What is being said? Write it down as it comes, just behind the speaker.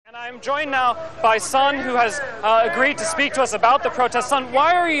And I'm joined now by Son, who has agreed to speak to us about the protest. Son,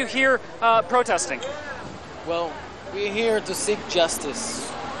 why are you here protesting? Well, we're here to seek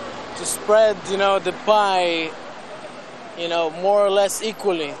justice, to spread, the pie, more or less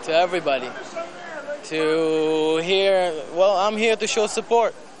equally to everybody. I'm here to show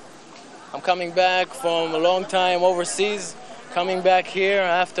support. I'm coming back from a long time overseas, coming back here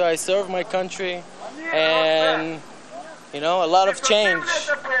after I served my country, and a lot of change.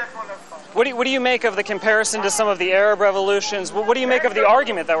 What do you make of the comparison to some of the Arab revolutions? What do you make of the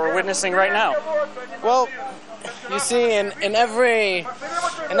argument that we're witnessing right now? Well, you see, in every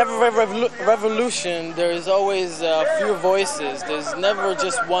revolution, there is always a few voices. There's never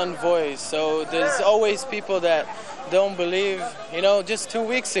just one voice. So there's always people that don't believe. Just 2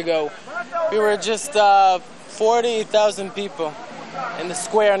 weeks ago, we were just 40,000 people in the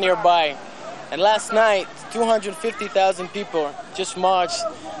square nearby. And last night, 250,000 people just marched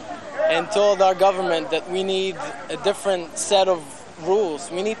and told our government that we need a different set of rules.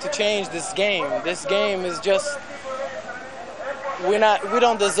 We need to change this game. This game is just, we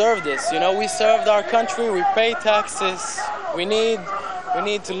don't deserve this. We served our country, we pay taxes. We need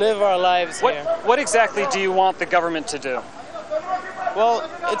to live our lives here. What exactly do you want the government to do? Well,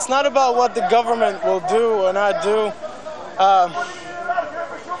 it's not about what the government will do or not do.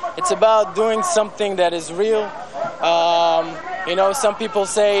 It's about doing something that is real. Some people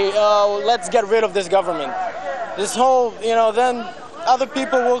say, oh, let's get rid of this government. This whole, then other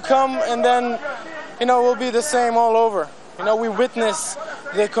people will come and then, we'll be the same all over. We witness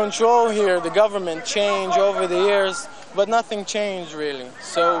the control here, the government change over the years, but nothing changed really.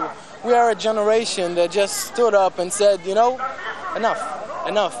 So we are a generation that just stood up and said, enough.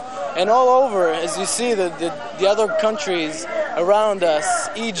 And all over, as you see, the other countries around us,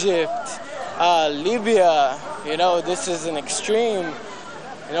 Egypt, Libya, this is an extreme.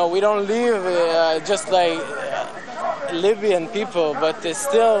 We don't live just like Libyan people, but it's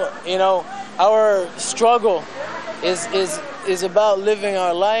still, our struggle is about living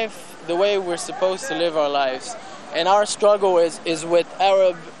our life the way we're supposed to live our lives. And our struggle is with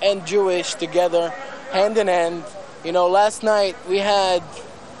Arab and Jewish together, hand in hand. Last night we had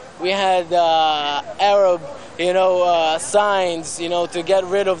Arab, signs, to get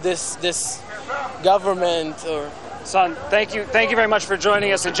rid of this government. Son, thank you very much for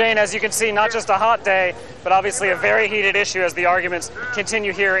joining us. And Jane, as you can see, not just a hot day, but obviously a very heated issue as the arguments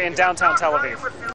continue here in downtown Tel Aviv.